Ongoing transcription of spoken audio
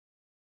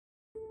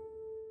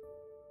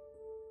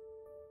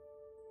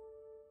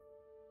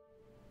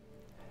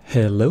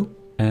Hello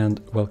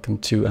and welcome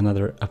to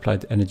another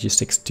Applied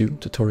Energistics 2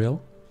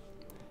 tutorial.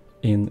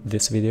 In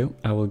this video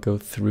I will go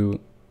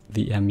through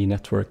the ME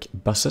network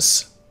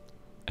buses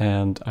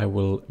and I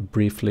will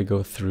briefly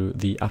go through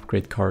the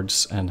upgrade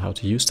cards and how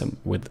to use them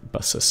with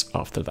buses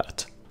after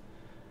that.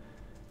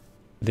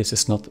 This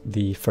is not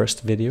the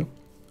first video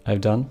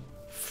I've done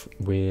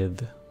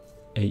with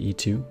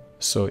AE2,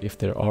 so if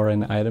there are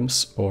any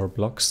items or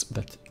blocks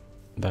that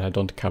I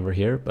don't cover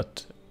here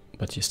but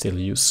you still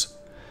use,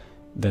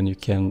 then you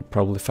can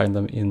probably find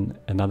them in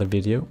another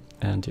video,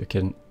 and you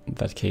can, in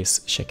that case,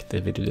 check the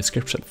video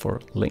description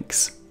for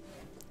links.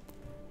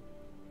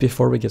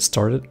 Before we get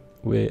started,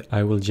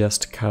 I will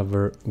just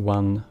cover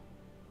one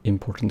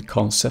important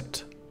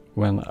concept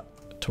when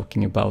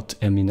talking about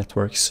ME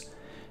networks,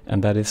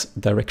 and that is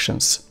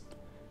directions.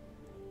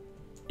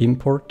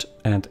 Import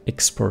and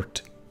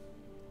export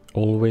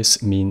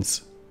always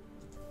means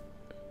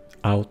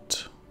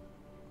out,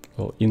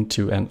 or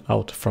into and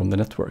out from the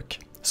network.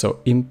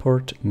 So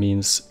import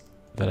means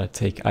that I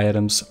take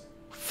items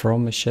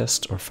from a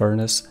chest or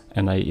furnace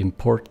and I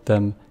import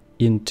them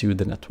into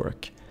the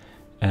network.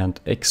 And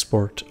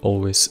export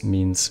always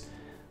means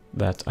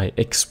that I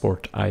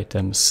export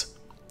items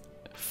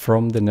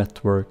from the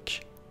network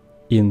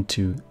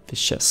into the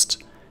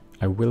chest.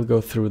 I will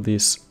go through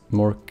this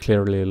more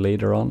clearly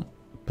later on,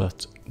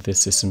 but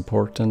this is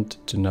important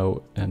to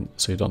know and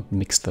so you don't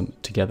mix them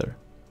together.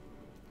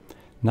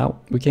 Now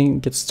we can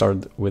get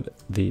started with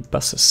the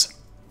buses.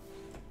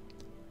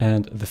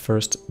 And the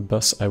first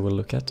bus I will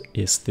look at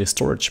is the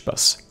storage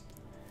bus.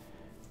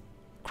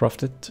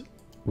 Crafted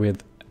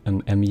with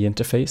an ME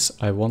interface.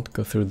 I won't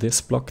go through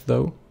this block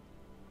though,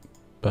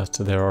 but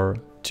there are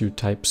two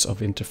types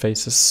of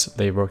interfaces.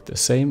 They work the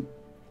same,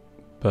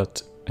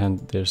 and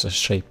there's a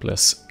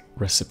shapeless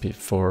recipe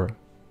for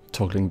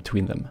toggling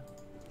between them.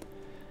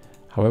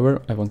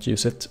 However, I won't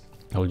use it.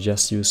 I'll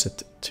just use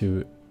it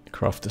to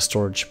craft the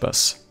storage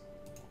bus,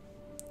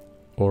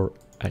 or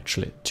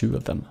actually two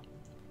of them.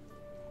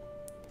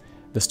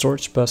 The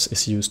storage bus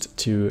is used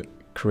to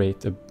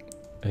create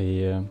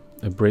a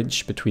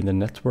bridge between the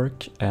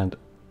network and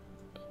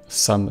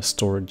some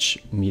storage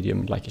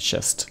medium like a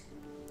chest.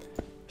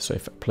 So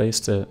if I place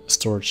the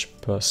storage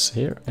bus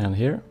here and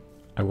here,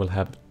 I will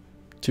have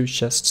two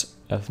chests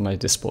at my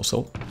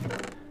disposal.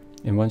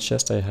 In one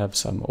chest I have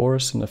some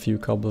ores and a few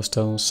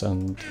cobblestones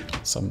and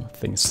some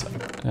things,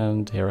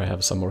 and here I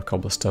have some more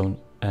cobblestone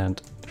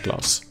and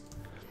glass.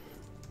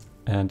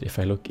 And if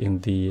I look in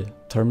the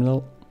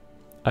terminal,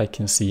 I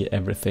can see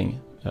everything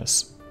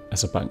as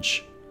a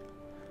bunch.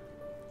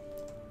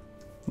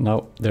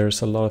 Now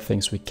there's a lot of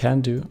things we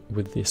can do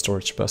with the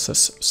storage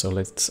buses, so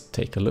let's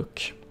take a look.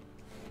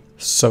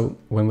 So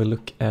when we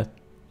look at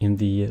in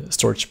the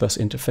storage bus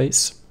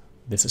interface,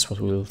 this is what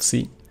we will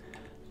see,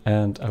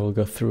 and I will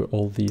go through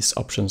all these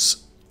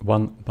options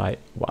one by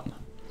one.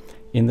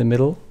 In the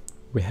middle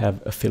we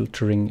have a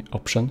filtering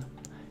option.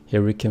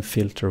 Here we can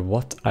filter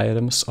what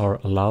items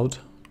are allowed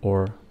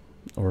or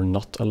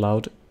not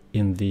allowed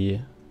in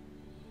the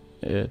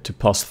to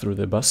pass through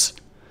the bus.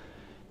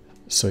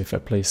 So if I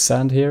place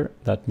sand here,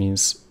 that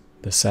means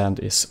the sand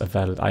is a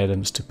valid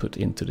item to put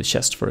into the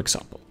chest, for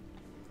example.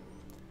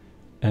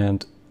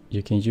 And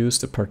you can use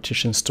the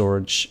partition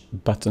storage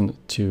button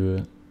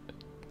to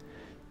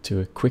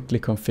quickly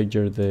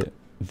configure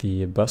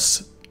the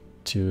bus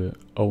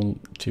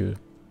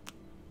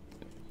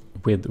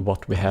with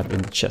what we have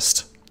in the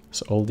chest.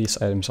 So all these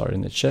items are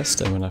in the chest,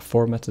 and when I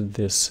formatted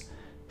this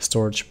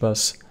storage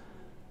bus,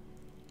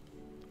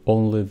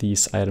 only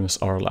these items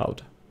are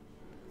allowed.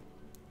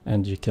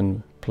 And you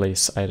can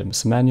place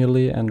items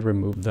manually and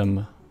remove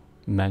them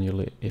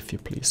manually if you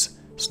please.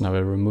 So now I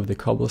remove the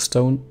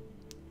cobblestone.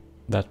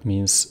 That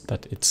means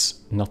that it's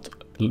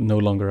no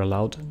longer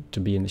allowed to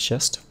be in the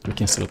chest. We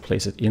can still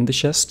place it in the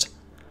chest,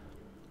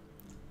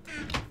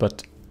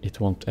 but it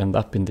won't end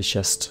up in the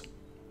chest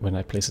when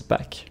I place it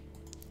back.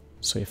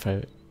 So if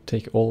I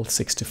take all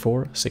 60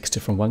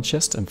 from one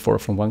chest and 4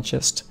 from one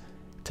chest,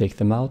 take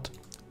them out,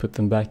 put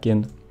them back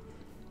in,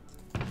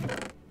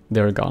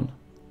 they're gone,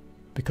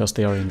 because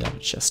they are in the other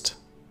chest,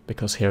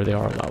 because here they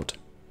are allowed.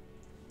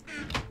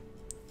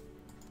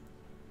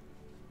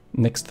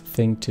 Next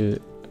thing to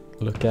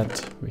look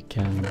at, we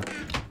can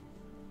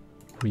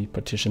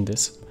repartition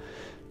this.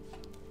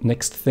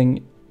 Next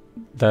thing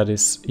that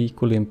is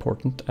equally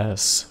important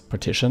as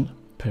partition,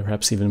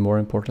 perhaps even more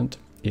important,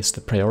 is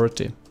the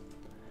priority.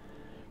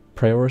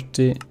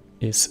 Priority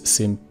is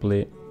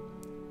simply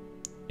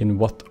in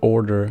what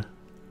order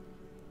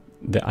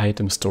the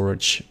item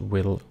storage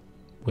will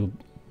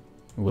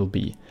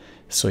be.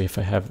 So if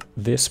I have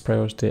this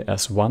priority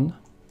as 1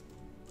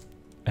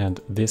 and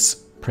this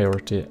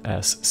priority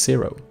as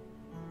 0,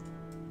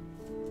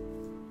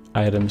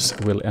 items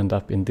will end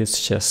up in this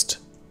chest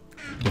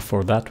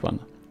before that one,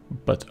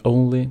 but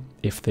only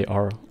if they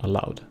are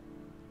allowed.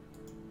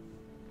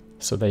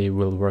 So they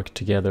will work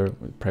together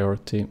with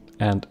priority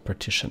and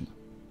partition.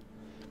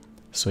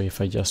 So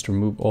if I just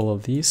remove all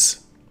of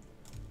these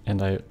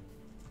and I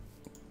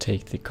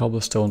take the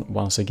cobblestone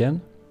once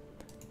again,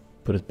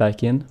 put it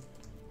back in,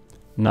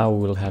 Now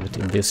we'll have it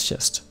in this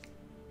chest,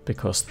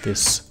 because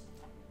this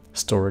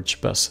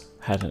storage bus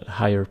had a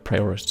higher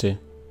priority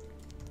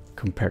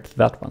compared to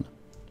that one.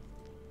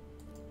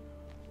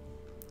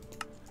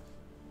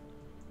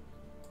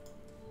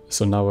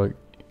 So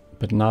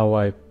now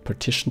I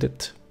partitioned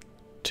it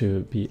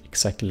to be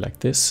exactly like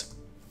this,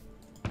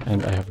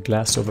 and I have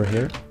glass over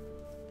here.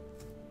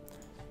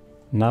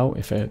 Now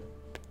if I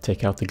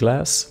take out the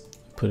glass,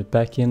 put it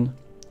back in,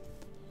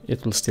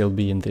 it will still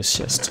be in this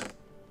chest,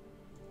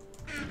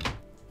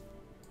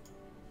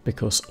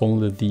 because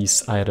only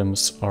these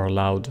items are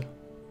allowed,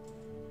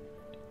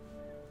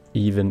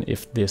 even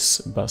if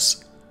this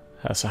bus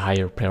has a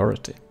higher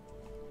priority.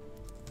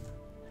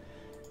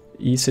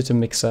 Easy to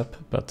mix up,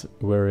 but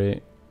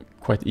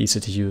quite easy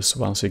to use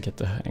once you get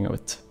the hang of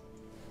it.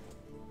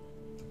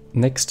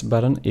 Next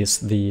button is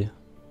the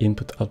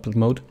input-output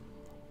mode.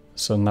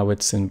 So now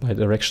it's in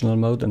bidirectional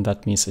mode, and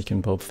that means I can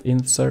both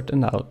insert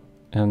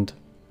and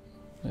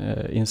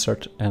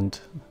insert and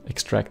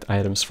extract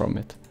items from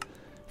it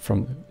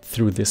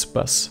through this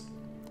bus.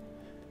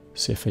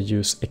 So if I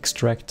use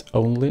extract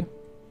only,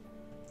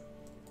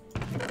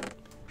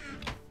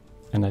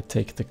 and I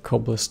take the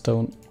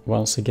cobblestone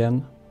once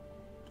again,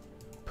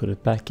 put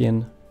it back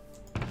in,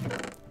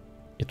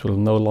 it will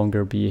no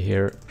longer be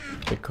here,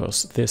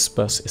 because this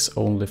bus is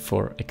only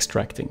for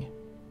extracting.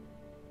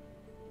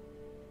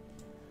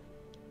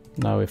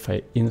 Now if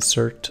I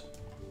insert,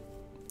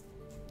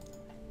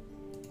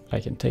 I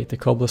can take the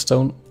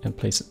cobblestone and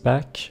place it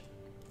back,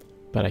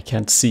 but I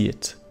can't see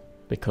it,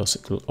 because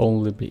it will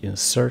only be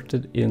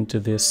inserted into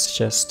this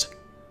chest,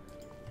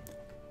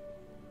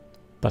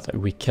 but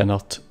we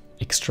cannot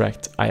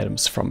extract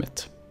items from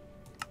it.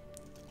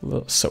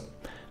 Well, so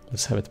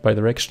let's have it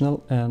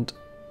bidirectional, and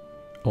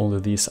only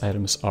these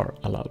items are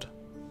allowed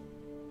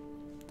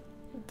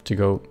to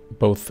go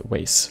both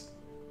ways.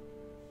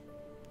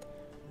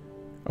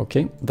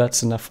 Okay,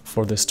 that's enough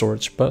for the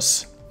storage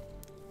bus.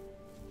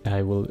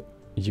 I will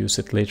use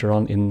it later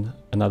on in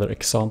another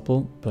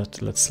example,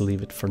 but let's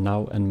leave it for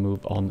now and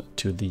move on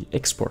to the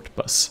export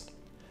bus.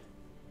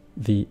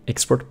 The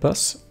export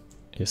bus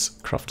is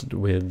crafted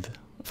with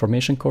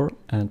formation core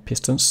and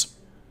pistons.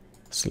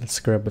 So let's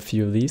grab a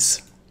few of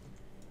these.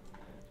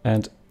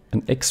 And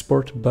an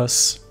export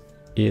bus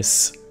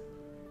is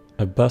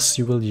a bus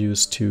you will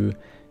use to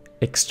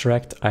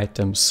extract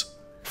items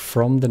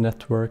from the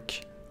network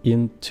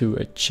into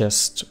a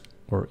chest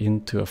or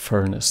into a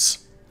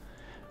furnace.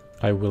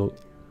 I will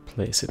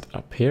place it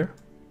up here,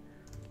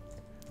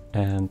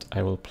 and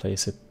I will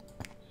place it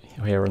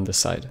here on the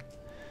side.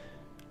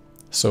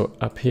 So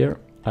up here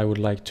I would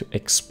like to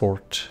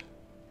export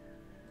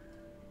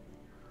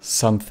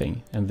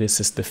something, and this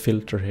is the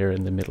filter here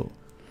in the middle.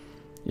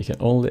 You can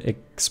only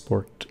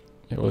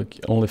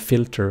only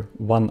filter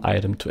one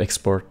item to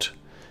export.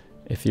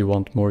 If you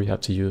want more, you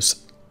have to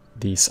use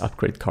these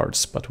upgrade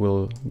cards, but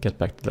we'll get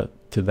back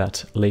to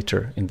that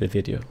later in the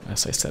video,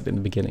 as I said in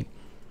the beginning.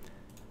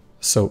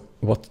 So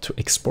what to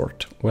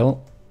export?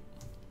 Well,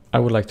 I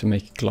would like to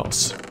make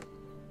glass.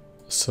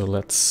 So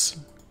let's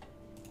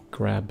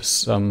grab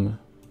some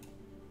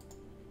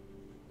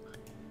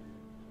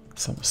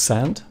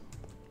sand,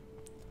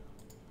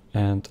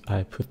 and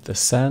I put the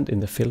sand in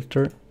the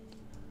filter.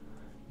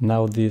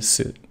 Now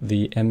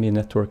the ME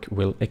network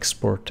will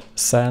export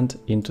sand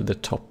into the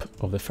top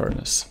of the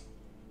furnace.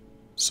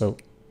 So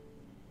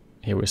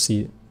here we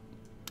see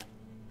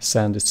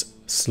sand is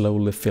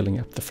slowly filling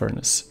up the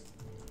furnace.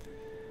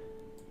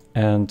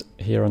 And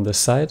here on the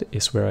side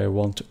is where I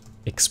want to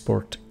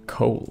export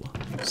coal.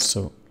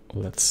 So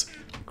let's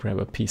grab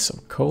a piece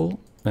of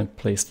coal and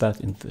place that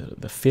into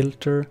the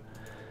filter.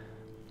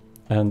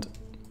 And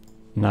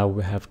now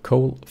we have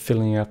coal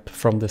filling up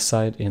from the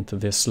side into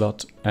this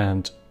slot,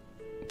 and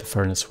the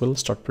furnace will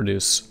start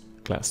produce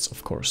glass,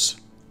 of course.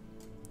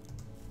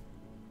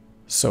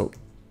 So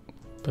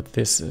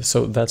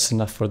that's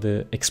enough for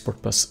the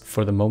export bus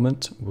for the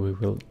moment. We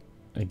will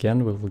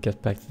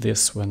get back to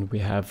this when we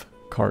have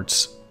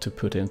cards to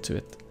put into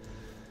it.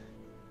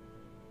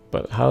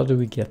 But how do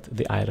we get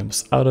the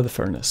items out of the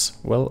furnace?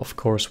 Well, of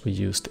course we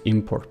use the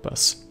import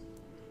bus,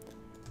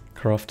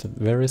 crafted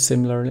very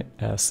similarly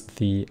as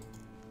the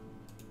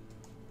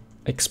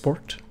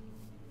export.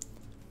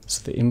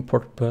 So the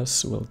import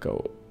bus will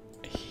go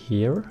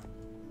here.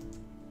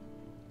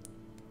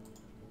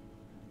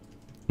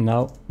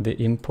 Now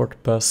the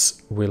import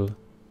bus will,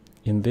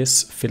 in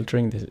this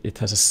filtering, it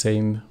has the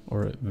same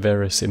or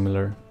very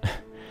similar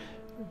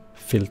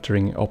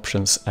filtering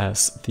options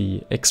as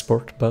the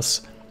export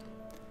bus,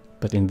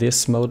 but in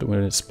this mode,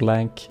 when it's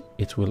blank,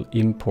 it will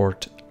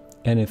import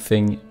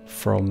anything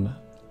from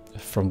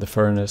the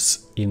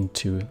furnace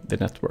into the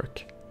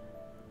network.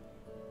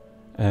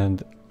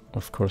 And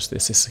of course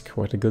this is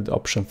quite a good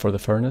option for the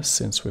furnace,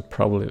 since we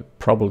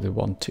probably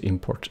want to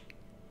import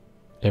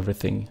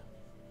everything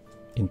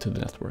into the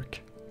network.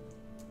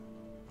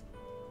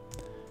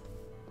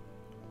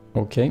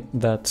 Okay,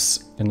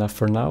 that's enough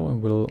for now,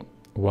 and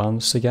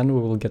once again we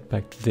will get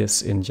back to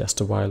this in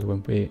just a while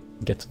when we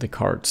get to the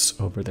cards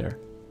over there.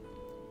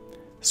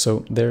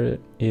 So there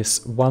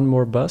is one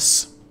more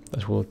bus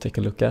that we'll take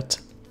a look at,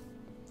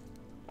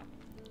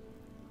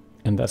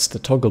 and that's the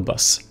toggle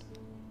bus.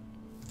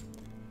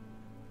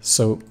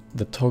 So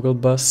the toggle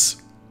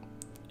bus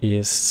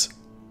is,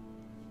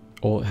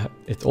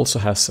 it also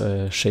has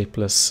a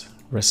shapeless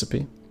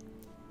recipe.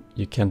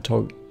 You can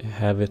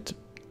have it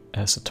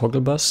as a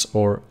toggle bus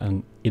or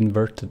an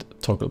inverted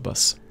toggle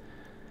bus.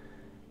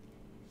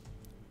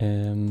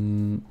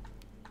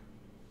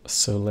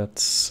 So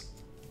let's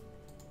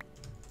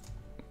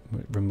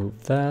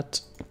remove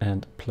that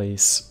and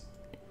place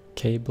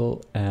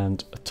cable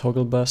and a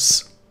toggle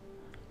bus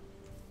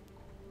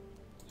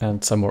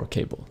and some more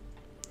cable.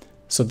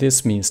 So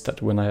this means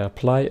that when I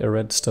apply a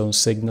redstone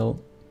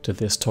signal to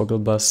this toggle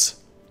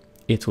bus,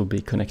 it will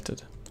be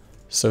connected.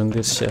 So in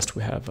this chest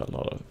we have a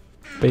lot of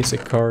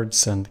basic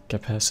cards and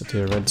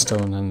capacitor,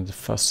 redstone and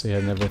fuzzy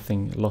and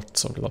everything,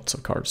 lots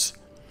of cards.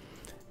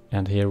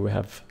 And here we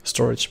have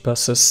storage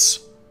buses,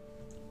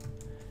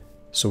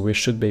 so we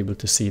should be able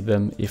to see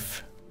them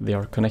if they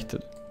are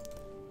connected,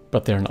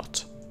 but they're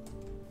not.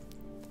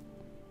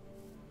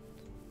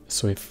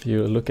 So if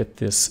you look at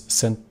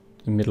this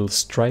middle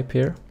stripe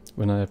here,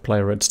 when I apply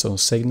a redstone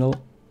signal,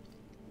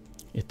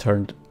 it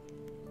turned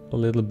a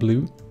little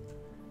blue,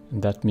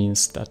 and that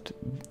means that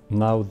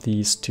now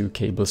these two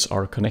cables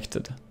are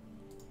connected,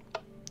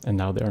 and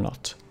now they are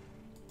not.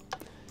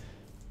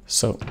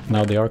 So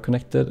now they are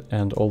connected,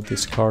 and all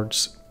these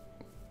cards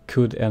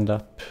could end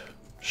up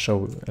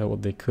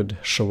they could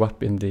show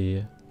up in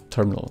the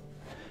terminal.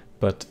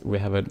 But we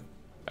have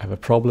a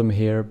problem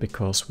here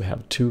because we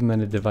have too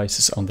many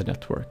devices on the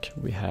network.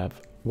 We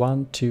have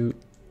 1, 2,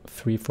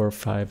 3, 4,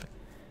 5,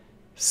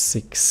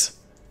 6,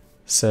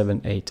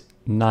 7, 8,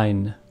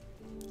 9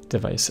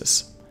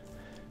 devices.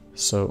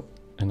 So,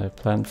 and I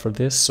planned for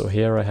this. So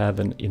here I have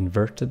an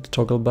inverted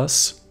toggle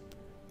bus.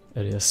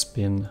 It has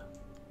been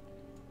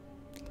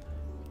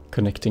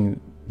connecting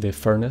the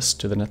furnace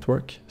to the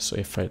network. So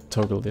if I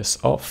toggle this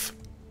off,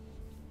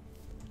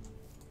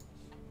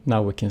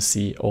 now we can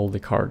see all the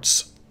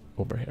cards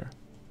over here.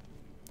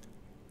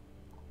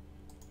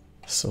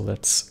 So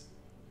let's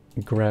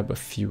grab a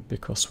few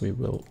because we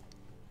will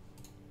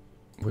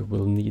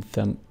need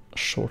them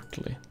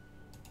shortly.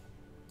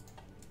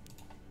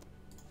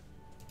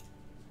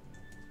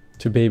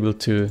 To be able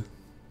to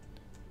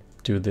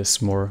do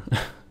this more,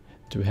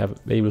 be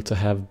able to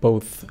have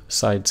both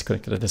sides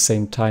connected at the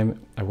same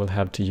time, I will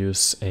have to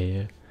use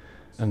an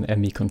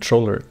ME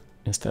controller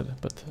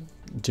instead. But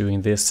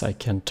doing this, I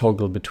can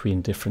toggle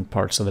between different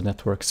parts of the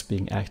networks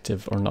being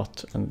active or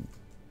not, and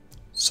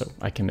so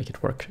I can make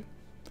it work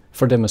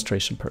for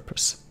demonstration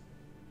purpose.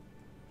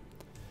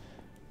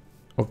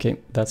 Okay,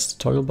 that's the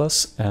toggle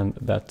bus, and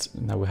that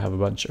now we have a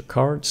bunch of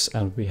cards,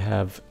 and we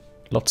have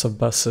lots of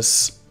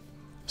buses,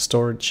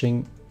 storage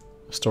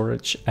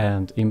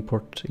and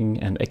importing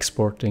and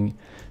exporting.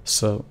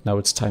 So now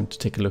it's time to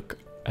take a look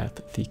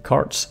at the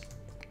cards.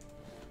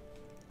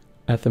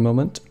 At the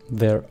moment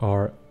there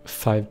are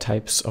 5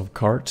 types of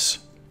cards,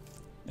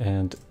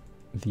 and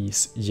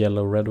these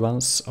yellow-red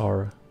ones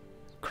are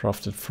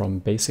crafted from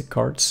basic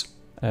cards,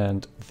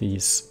 and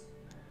these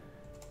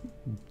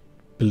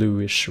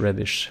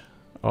bluish-reddish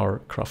are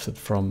crafted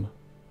from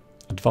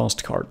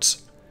advanced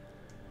cards.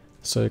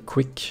 So a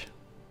quick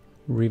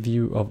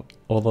review of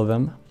all of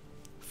them.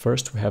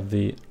 First we have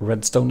the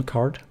Redstone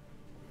Card.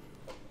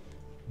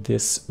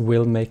 This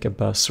will make a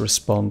bus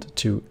respond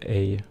to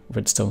a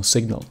redstone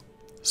signal.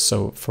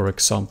 So for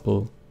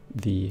example,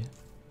 the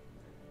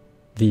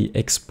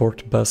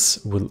export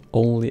bus will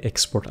only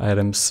export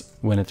items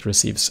when it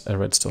receives a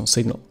redstone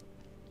signal.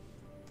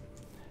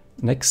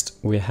 Next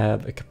we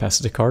have a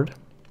capacitor card.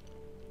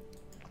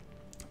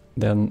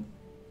 Then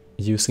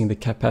using the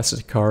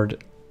capacitor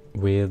card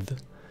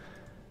with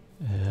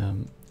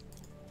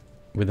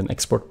an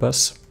export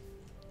bus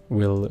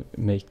will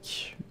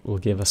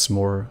give us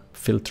more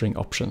filtering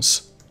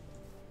options.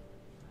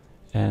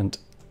 And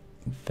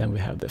then we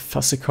have the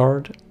fuzzy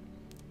card.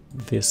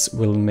 This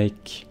will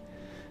make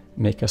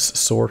us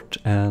sort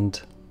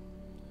and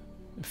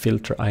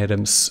filter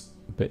items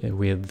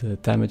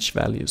with damage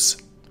values.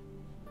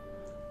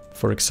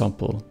 For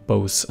example,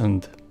 bows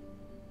and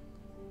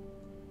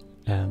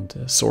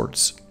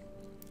swords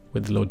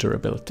with low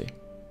durability.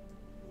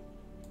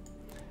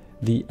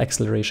 The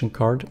acceleration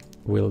card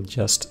will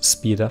just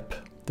speed up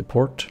the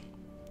port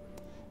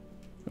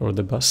or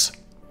the bus,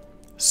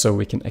 so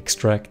we can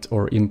extract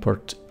or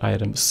import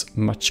items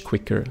much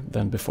quicker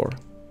than before.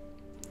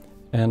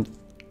 And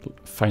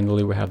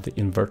finally we have the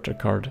Inverter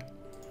Card,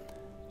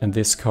 and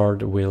this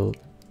card will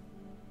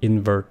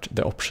invert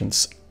the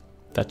options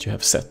that you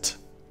have set.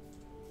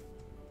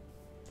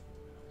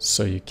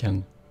 So you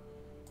can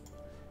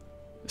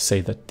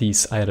say that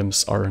these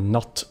items are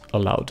not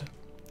allowed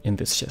in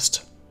this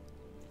chest.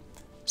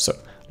 So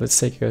let's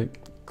take a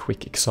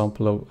quick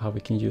example of how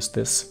we can use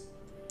this.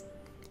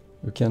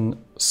 We can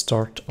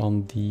start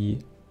on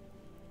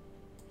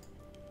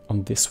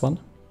this one,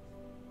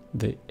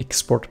 the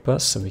export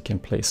bus, and we can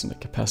place in the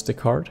capacitor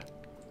card.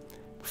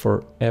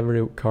 For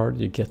every card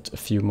you get a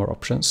few more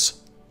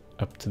options.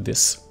 up to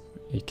this,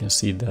 you can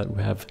see that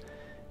we have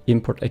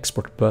import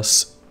export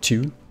bus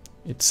 2,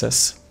 it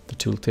says, the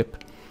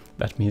tooltip.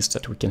 That means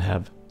that we can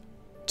have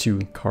 2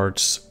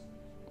 cards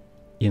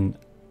in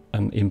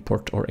an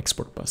import or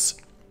export bus.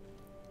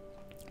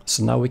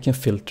 So now we can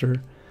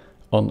filter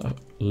on a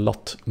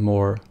lot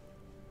more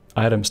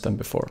items than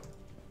before.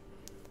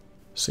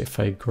 So if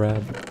I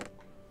grab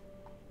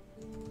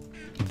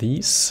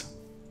these,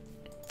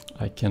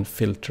 I can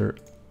filter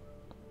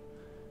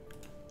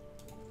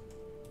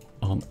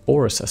on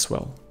ores as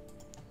well.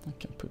 I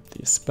can put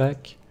these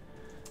back,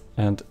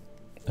 and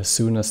as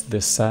soon as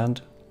this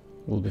sand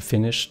will be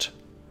finished,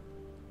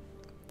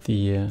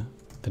 the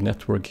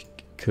network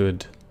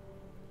could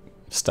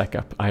stack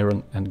up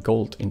iron and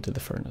gold into the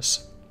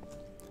furnace.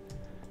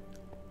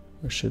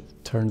 We should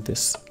turn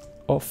this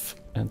off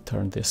and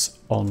turn this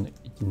on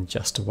in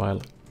just a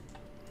while.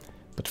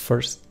 But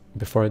first,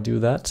 before I do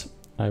that,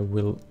 I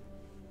will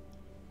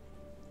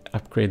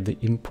upgrade the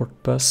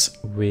import bus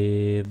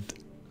with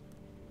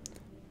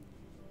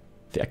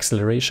the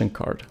acceleration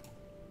card.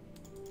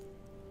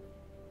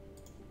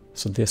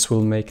 So this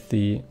will make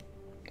the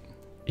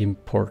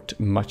import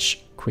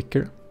much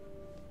quicker.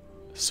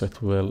 So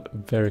it will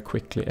very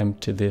quickly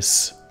empty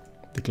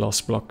the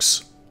glass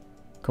blocks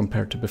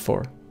compared to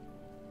before.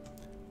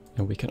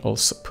 And we can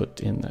also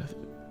put in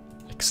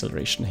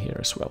acceleration here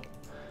as well.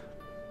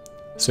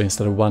 So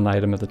instead of 1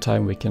 item at a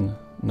time, we can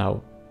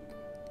now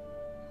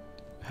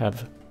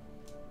have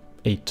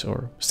 8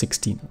 or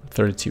 16 or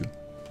 32.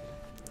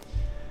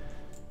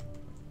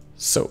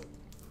 So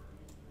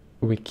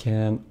we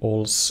can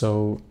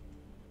also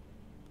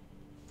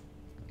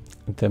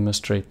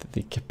demonstrate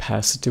the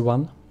capacity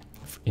one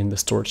in the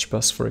storage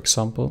bus, for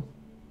example.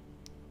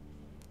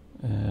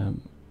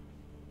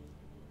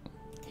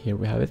 Here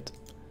we have it.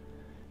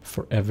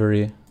 For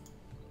every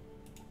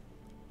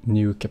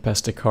new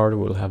capacity card,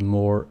 we'll have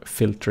more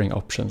filtering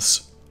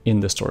options in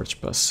the storage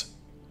bus.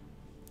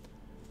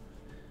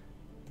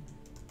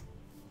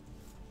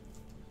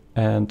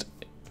 And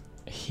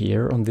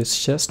here on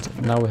this chest,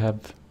 now we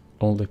have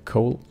only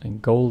coal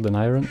and gold and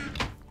iron.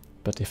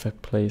 But if I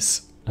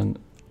place an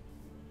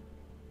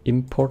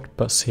import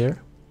bus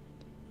here,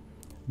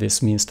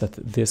 this means that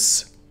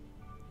this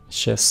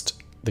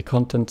chest, the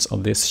contents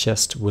of this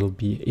chest will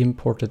be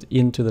imported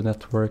into the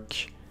network,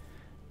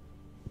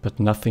 but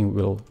nothing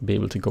will be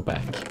able to go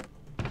back.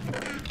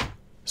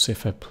 So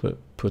if I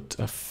put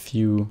a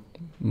few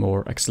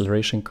more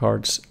acceleration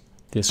cards,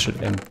 this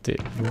should empty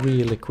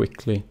really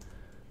quickly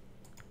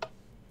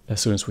as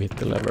soon as we hit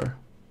the lever.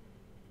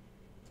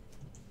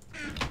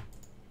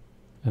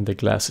 And the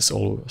glass is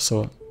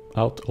also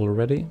out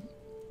already,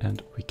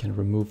 and we can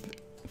remove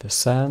the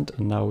sand,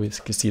 and now we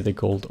can see the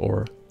gold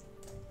ore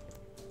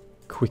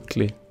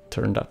quickly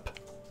turned up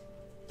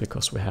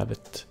because we have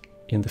it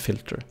in the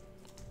filter.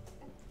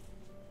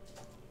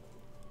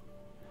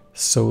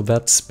 So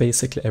that's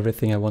basically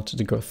everything I wanted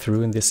to go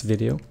through in this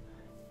video.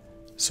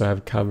 So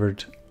I've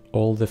covered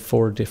all the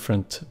 4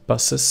 different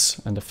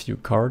buses and a few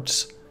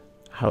cards,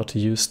 how to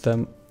use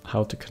them,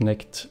 how to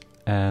connect,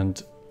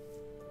 and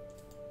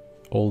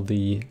all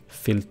the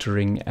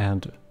filtering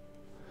and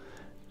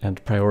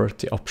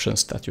priority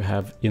options that you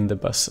have in the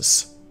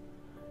buses.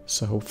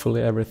 So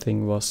hopefully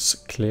everything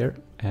was clear,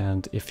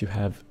 and if you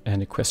have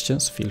any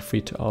questions, feel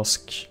free to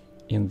ask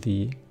in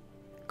the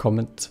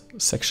comment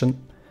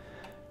section.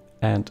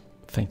 And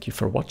thank you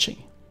for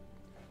watching.